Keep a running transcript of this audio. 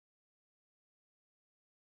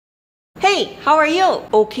Hey, how are you?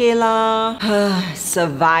 Okay lah.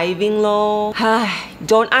 Surviving lor.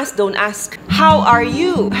 Don't ask. How are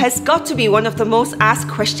you has got to be one of the most asked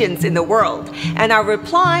questions in the world. And our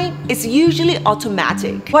reply is usually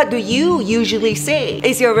automatic. What do you usually say?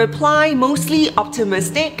 Is your reply mostly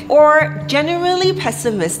optimistic or generally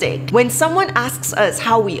pessimistic? When someone asks us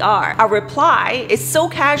how we are, our reply is so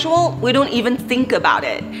casual we don't even think about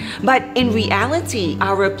it. But in reality,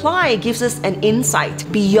 our reply gives us an insight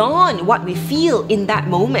beyond what we feel in that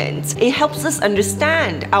moment. It helps us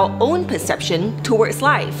understand our own perception towards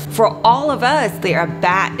life. For all of us, there are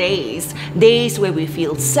bad days. Days where we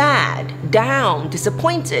feel sad, down,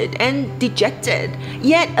 disappointed, and dejected.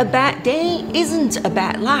 Yet a bad day isn't a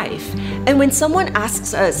bad life. And when someone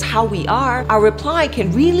asks us how we are, our reply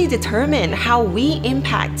can really determine how we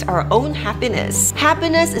impact our own happiness.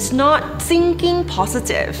 Happiness is not thinking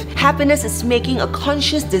positive. Happiness is making a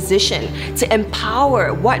conscious decision to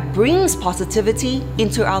empower what brings positivity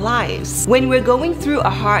into our lives. When we're going through a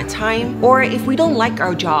hard time, or if we don't like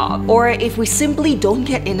our job, or if we simply don't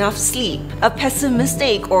get enough sleep, a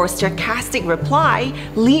pessimistic or sarcastic reply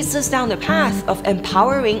leads us down the path of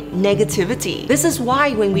empowering negativity. This is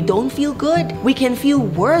why when we don't feel good, we can feel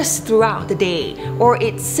worse throughout the day, or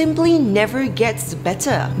it simply never gets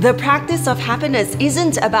better. The practice of happiness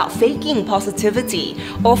isn't about faking positivity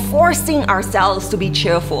or forcing ourselves to be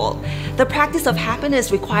cheerful. The practice of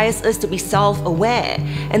happiness requires us to be self-aware,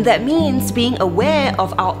 and that means being aware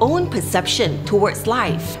of our own perception towards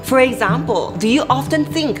life. For example, do you often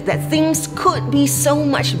think that things could be so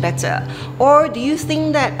much better? Or do you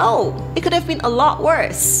think that, oh, it could have been a lot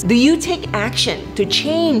worse? Do you take action to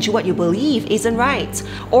change what you believe isn't right?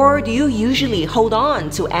 Or do you usually hold on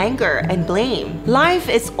to anger and blame? Life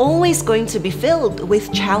is always going to be filled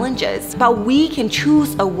with challenges, but we can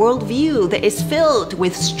choose a worldview that is filled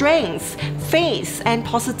with strength, faith, and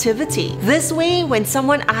positivity. This way, when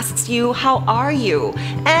someone asks you, how are you?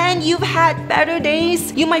 And you've had better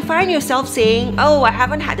days, you might find yourself saying, oh, I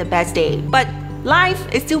haven't had the best day, but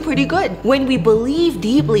life is still pretty good. When we believe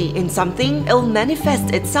deeply in something, it'll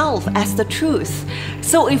manifest itself as the truth.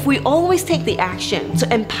 So if we always take the action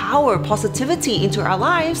to empower positivity into our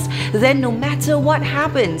lives, then no matter what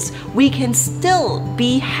happens, we can still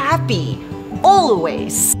be happy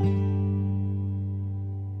always.